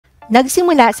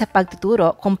Nagsimula sa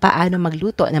pagtuturo kung paano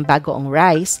magluto ng bagoong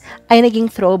rice ay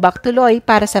naging throwback tuloy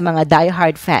para sa mga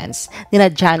diehard fans nina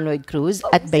John Lloyd Cruz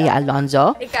at Bea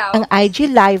Alonzo, ang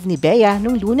IG live ni Bea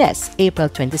nung Lunes,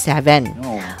 April 27.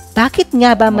 Bakit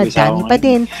nga ba madami pa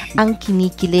din ang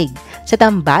kinikilig sa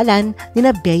tambalan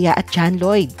nina Bea at John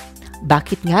Lloyd?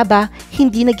 Bakit nga ba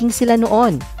hindi naging sila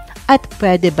noon? At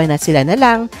pwede ba na sila na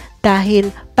lang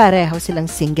dahil pareho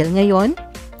silang single ngayon?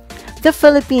 The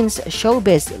Philippines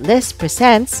Showbiz List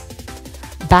presents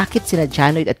Bakit sina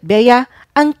John Lloyd at Bea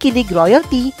ang kilig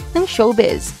royalty ng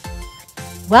showbiz?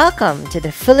 Welcome to the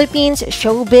Philippines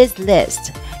Showbiz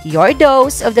List, your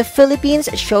dose of the Philippines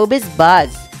Showbiz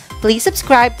buzz. Please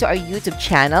subscribe to our YouTube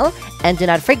channel and do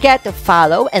not forget to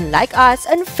follow and like us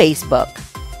on Facebook.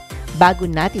 Bago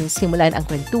natin simulan ang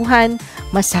kwentuhan,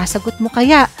 masasagot mo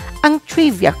kaya ang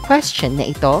trivia question na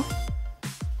ito?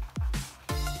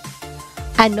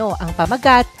 Ano ang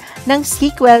pamagat ng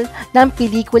sequel ng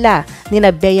pelikula ni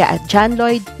Bea at John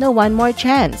Lloyd na One More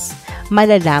Chance?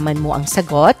 Malalaman mo ang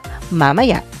sagot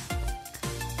mamaya.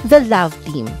 The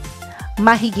Loveteam.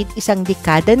 Mahigit isang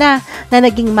dekada na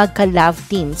naging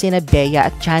magkaloveteam sina Bea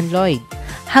at John Lloyd.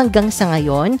 Hanggang sa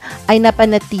ngayon ay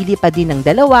napanatili pa din ng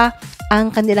dalawa ang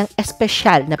kanilang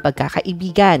espesyal na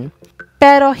pagkakaibigan.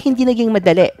 Pero hindi naging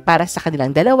madali para sa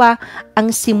kanilang dalawa ang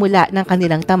simula ng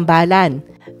kanilang tambalan.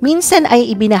 Minsan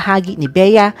ay ibinahagi ni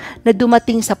Bea na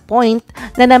dumating sa point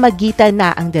na namagitan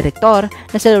na ang direktor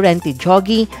na si Laurenti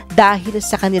Jogi dahil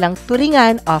sa kanilang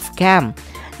turingan off-cam.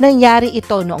 Nangyari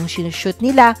ito noong sinushoot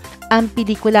nila ang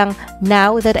pelikulang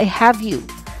Now That I Have You.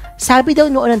 Sabi daw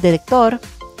noon ng direktor,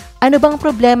 "Ano bang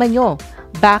problema nyo?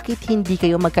 Bakit hindi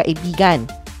kayo magkaibigan?"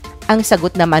 Ang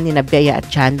sagot naman ni Bea at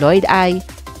John Lloyd ay,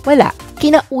 wala.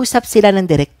 Kinausap sila ng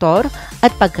direktor at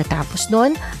pagkatapos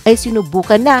nun ay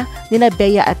sinubukan na ni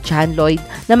Bea at John Lloyd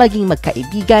na maging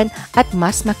magkaibigan at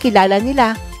mas makilala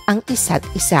nila ang isa't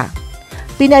isa.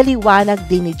 Pinaliwanag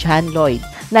din ni John Lloyd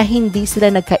na hindi sila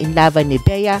nagkainlaban ni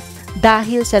Bea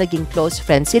dahil sa naging close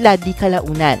friends sila di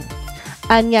kalaunan.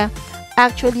 Anya,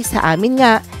 actually sa amin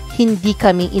nga, hindi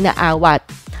kami inaawat.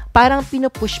 Parang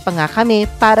pinupush pa nga kami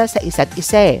para sa isa't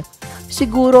isa.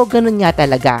 Siguro ganun nga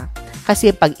talaga.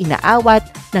 Kasi pag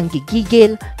inaawat,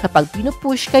 nanggigigil, kapag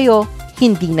pinupush kayo,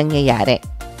 hindi nangyayari.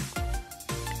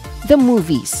 The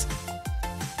movies.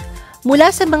 Mula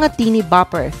sa mga teeny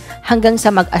bopper hanggang sa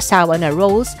mag-asawa na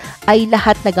roles ay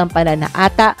lahat nagampanan na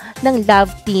ata ng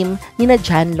Loveteam nina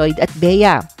John Lloyd at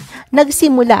Bea.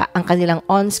 Nagsimula ang kanilang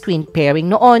on-screen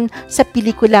pairing noon sa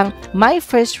pelikulang My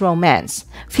First Romance.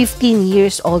 15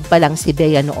 years old pa lang si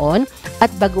Bea noon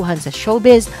at baguhan sa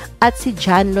showbiz at si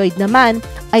John Lloyd naman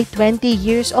ay 20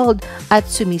 years old at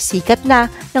sumisikat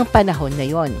na ng panahon na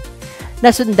yon.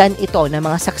 Nasundan ito ng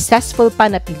mga successful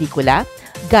pa na pelikula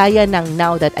gaya ng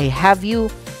Now That I Have You,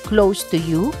 Close to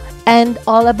You, and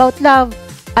All About Love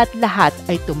at lahat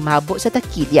ay tumabo sa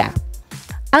takilya.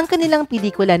 Ang kanilang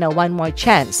pelikula na One More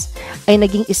Chance ay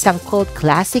naging isang cult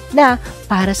classic na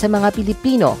para sa mga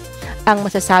Pilipino, ang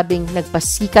masasabing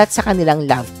nagpasikat sa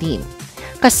kanilang love team.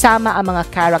 Kasama ang mga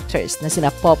characters na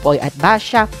sina Popoy at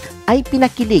Basha ay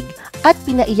pinakilig at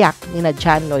pinaiyak ni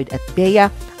John Lloyd at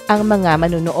Bea ang mga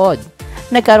manunood.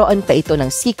 Nagkaroon pa ito ng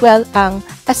sequel, ang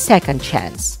A Second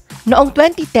Chance. Noong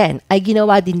 2010 ay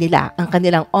ginawa din nila ang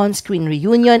kanilang on-screen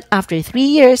reunion after 3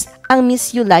 years, ang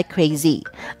Miss You Like Crazy.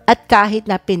 At kahit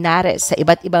na pinares sa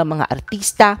iba't ibang mga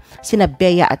artista, sina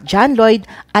Bea at John Lloyd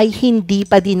ay hindi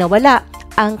pa din nawala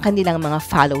ang kanilang mga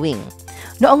following.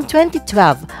 Noong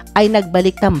 2012 ay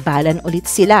nagbalik tambalan ulit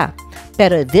sila.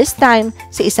 Pero this time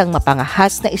sa isang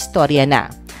mapangahas na istorya na,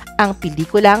 ang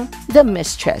pelikulang The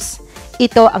Mistress.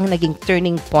 Ito ang naging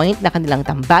turning point na kanilang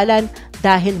tambalan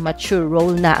dahil mature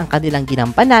role na ang kanilang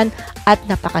ginampanan at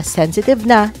napaka-sensitive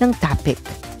na ng topic.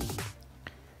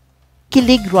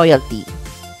 Kilig royalty.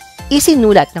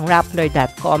 Isinulat ng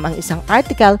Rappler.com ang isang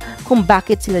article kung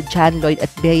bakit sila John Lloyd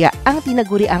at Bea ang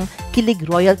tinaguriang kilig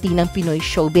royalty ng Pinoy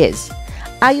Showbiz.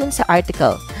 Ayon sa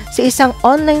article, sa isang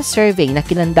online survey na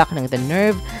kinandak ng The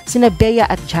Nerve, sina Bea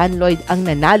at John Lloyd ang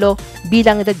nanalo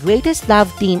bilang the greatest love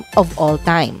team of all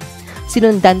time.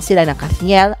 Sinundan sila ng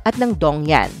Katniel at ng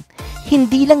Dongyan.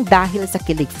 Hindi lang dahil sa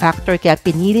kilig factor kaya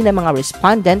pinili ng mga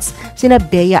respondents sina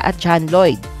Bea at John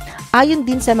Lloyd. Ayon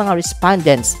din sa mga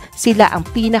respondents, sila ang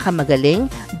pinakamagaling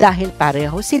dahil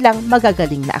pareho silang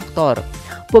magagaling na aktor.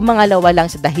 Pumangalawa lang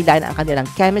sa dahilan ang kanilang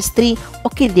chemistry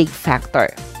o kilig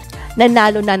factor.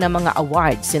 Nanalo na ng mga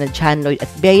awards sina John Lloyd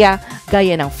at Bea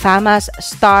gaya ng FAMAS,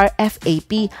 Star,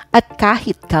 FAP at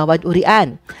kahit Kawad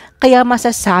Urian. Kaya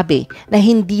masasabi na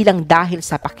hindi lang dahil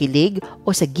sa pakilig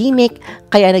o sa gimmick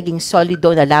kaya naging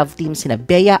solido na love team sina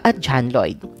Bea at John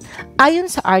Lloyd. Ayon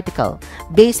sa article,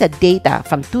 based sa data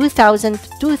from 2000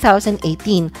 to 2018,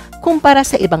 kumpara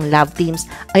sa ibang love teams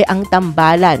ay ang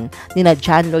tambalan nina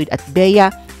John Lloyd at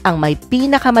Bea ang may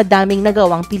pinakamadaming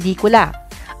nagawang pelikula.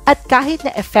 At kahit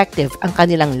na effective ang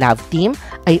kanilang love team,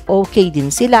 ay okay din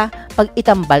sila pag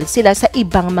itambal sila sa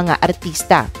ibang mga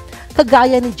artista.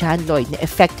 Kagaya ni John Lloyd na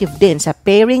effective din sa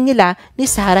pairing nila ni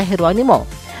Sarah Geronimo.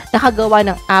 Nakagawa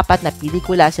ng 4 na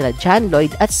pelikula sila John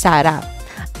Lloyd at Sarah.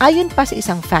 Ayon pa sa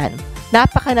isang fan,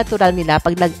 napaka-natural nila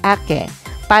pag nag-ake,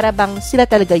 para bang sila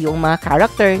talaga yung mga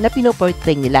character na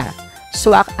pinoportray nila.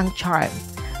 Swak ang charm.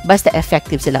 Basta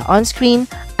effective sila on-screen,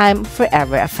 I'm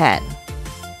forever a fan.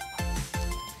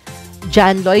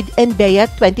 John Lloyd and Bea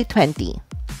 2020.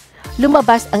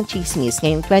 Lumabas ang chismis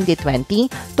ngayong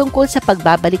 2020 tungkol sa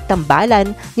pagbabalik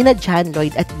tambalan nina John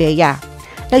Lloyd at Bea.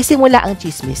 Nagsimula ang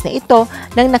chismis na ito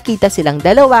nang nakita silang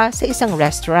dalawa sa isang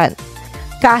restaurant.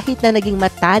 Kahit na naging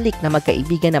matalik na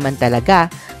magkaibigan naman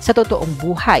talaga, sa totoong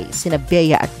buhay sina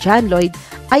Bea at John Lloyd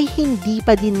ay hindi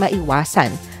pa din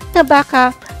maiwasan na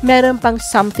baka meron pang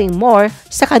something more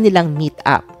sa kanilang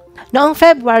meet-up. Noong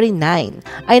February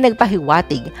 9 ay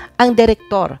nagpahiwatig ang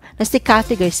direktor na si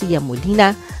Cathy Garcia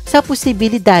Molina sa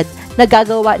posibilidad na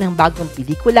gagawa ng bagong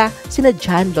pelikula sina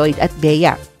John Lloyd at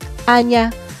Bea.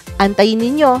 Anya, antayin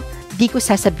ninyo, di ko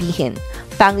sasabihin.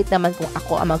 Pangit naman kung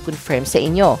ako ang mag-confirm sa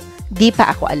inyo. Di pa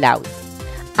ako allowed.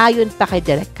 Ayon pa kay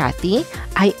Direk Cathy,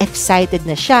 ay excited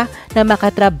na siya na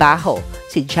makatrabaho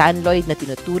si John Lloyd na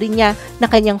tinuturing niya na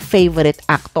kanyang favorite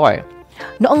actor.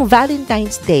 Noong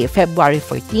Valentine's Day, February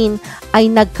 14, ay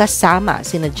nagkasama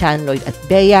sina John Lloyd at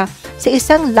Bea sa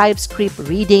isang live script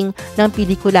reading ng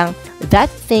pelikulang That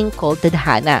Thing Called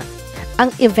Tadhana. Ang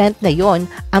event na yon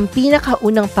ang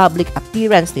pinakaunang public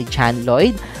appearance ni John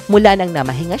Lloyd mula nang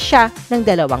namahinga siya ng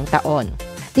 2 taon.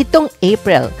 Nitong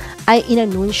April ay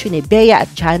inanunsyo ni Bea at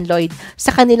John Lloyd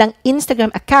sa kanilang Instagram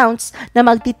accounts na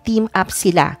magti-team up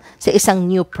sila sa isang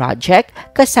new project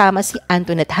kasama si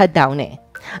Antoinette Hadaune.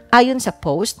 Ayon sa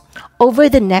post, over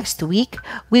the next week,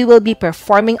 we will be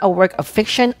performing a work of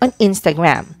fiction on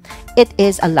Instagram. It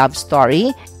is a love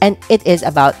story and it is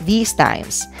about these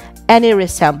times. Any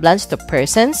resemblance to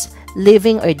persons,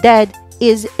 living or dead,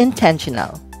 is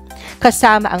intentional.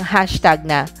 Kasama ang hashtag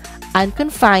na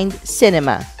Unconfined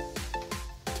Cinema.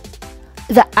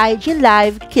 The IG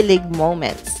Live Kilig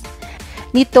Moments.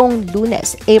 Nitong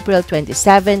Lunes, April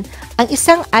 27, ang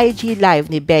isang IG Live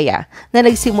ni Bea na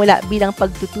nagsimula bilang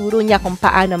pagtuturo niya kung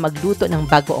paano magluto ng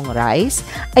bagoong rice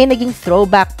ay naging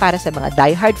throwback para sa mga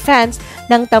diehard fans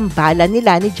ng tambalan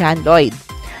nila ni John Lloyd.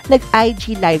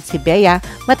 Nag-IG Live si Bea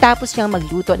matapos niyang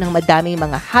magluto ng madaming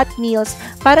mga hot meals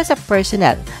para sa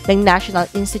personnel ng National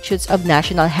Institutes of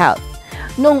National Health.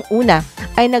 Noong una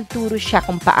ay nagturo siya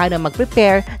kung paano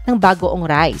mag-prepare ng bagoong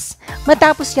rice.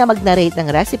 Matapos niya mag-narrate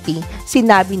ng recipe,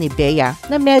 sinabi ni Bea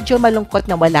na medyo malungkot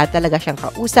na wala talaga siyang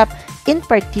kausap in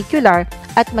particular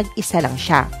at mag-isa lang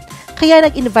siya. Kaya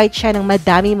nag-invite siya ng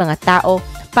madaming mga tao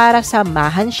para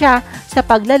samahan siya sa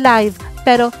pagla-live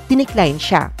pero dinecline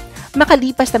siya.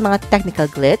 Makalipas ng mga technical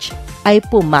glitch ay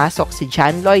pumasok si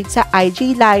John Lloyd sa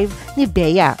IG Live ni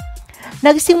Bea.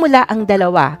 Nagsimula ang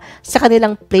dalawa sa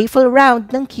kanilang playful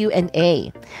round ng Q&A.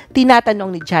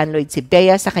 Tinatanong ni John Lloyd si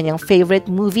Bea sa kanyang favorite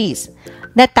movies.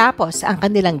 Natapos ang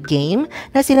kanilang game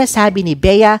na sinasabi ni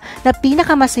Bea na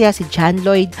pinakamasaya si John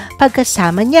Lloyd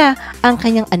pagkasama niya ang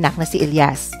kanyang anak na si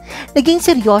Elias. Naging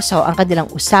seryoso ang kanilang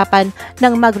usapan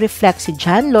nang mag-reflect si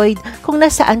John Lloyd kung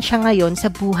nasaan siya ngayon sa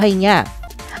buhay niya.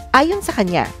 Ayon sa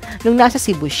kanya, nung nasa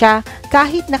Cebu siya,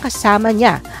 kahit nakasama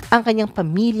niya ang kanyang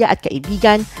pamilya at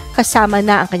kaibigan, kasama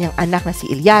na ang kanyang anak na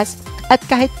si Elias, at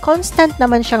kahit constant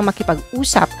naman siyang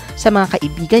makipag-usap sa mga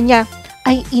kaibigan niya,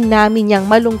 ay inamin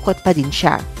niyang malungkot pa din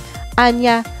siya.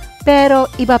 Anya, pero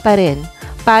iba pa rin,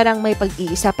 parang may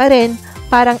pag-iisa pa rin,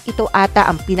 parang ito ata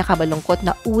ang pinakamalungkot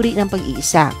na uri ng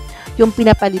pag-iisa, yung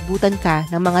pinapalibutan ka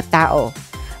ng mga tao.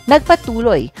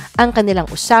 Nagpatuloy ang kanilang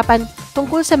usapan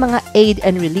tungkol sa mga aid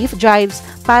and relief drives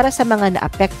para sa mga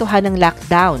naapektuhan ng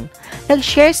lockdown.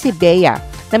 Nag-share si Bea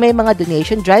na may mga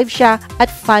donation drive siya at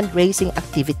fundraising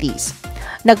activities.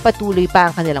 Nagpatuloy pa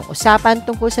ang kanilang usapan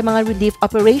tungkol sa mga relief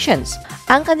operations.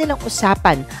 Ang kanilang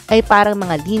usapan ay parang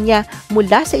mga linya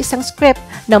mula sa isang script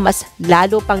na mas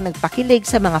lalo pang nagpakilig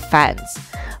sa mga fans.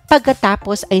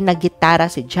 Pagkatapos ay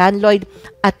naggitara si John Lloyd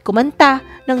at kumanta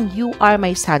ng You Are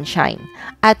My Sunshine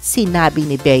at sinabi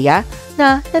ni Bea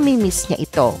na namimiss niya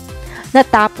ito.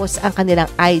 Natapos ang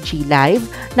kanilang IG live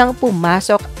nang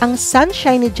pumasok ang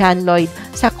sunshine ni John Lloyd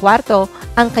sa kwarto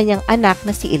ang kanyang anak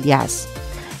na si Elias.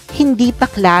 Hindi pa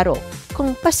klaro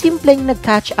kung pasimpleng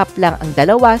nag-catch up lang ang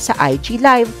dalawa sa IG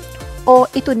live o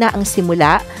ito na ang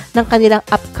simula ng kanilang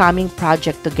upcoming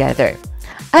project together.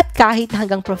 At kahit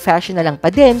hanggang professional lang pa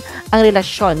din ang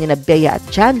relasyon ni Bea at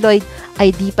John Lloyd,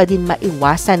 ay di pa din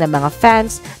maiwasan ng mga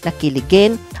fans na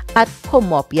kiligin at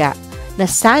humopya na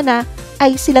sana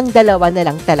ay silang dalawa na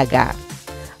lang talaga.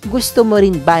 Gusto mo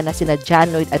rin ba na sina John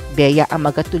Lloyd at Bea ang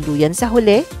magkatuluyan sa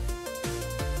huli?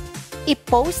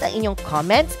 I-post ang inyong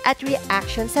comments at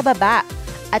reaction sa baba.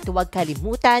 At huwag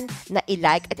kalimutan na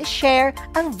i-like at i-share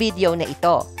ang video na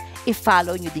ito.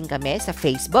 I-follow nyo din kami sa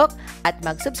Facebook at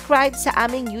mag-subscribe sa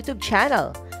aming YouTube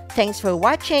channel. Thanks for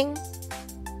watching!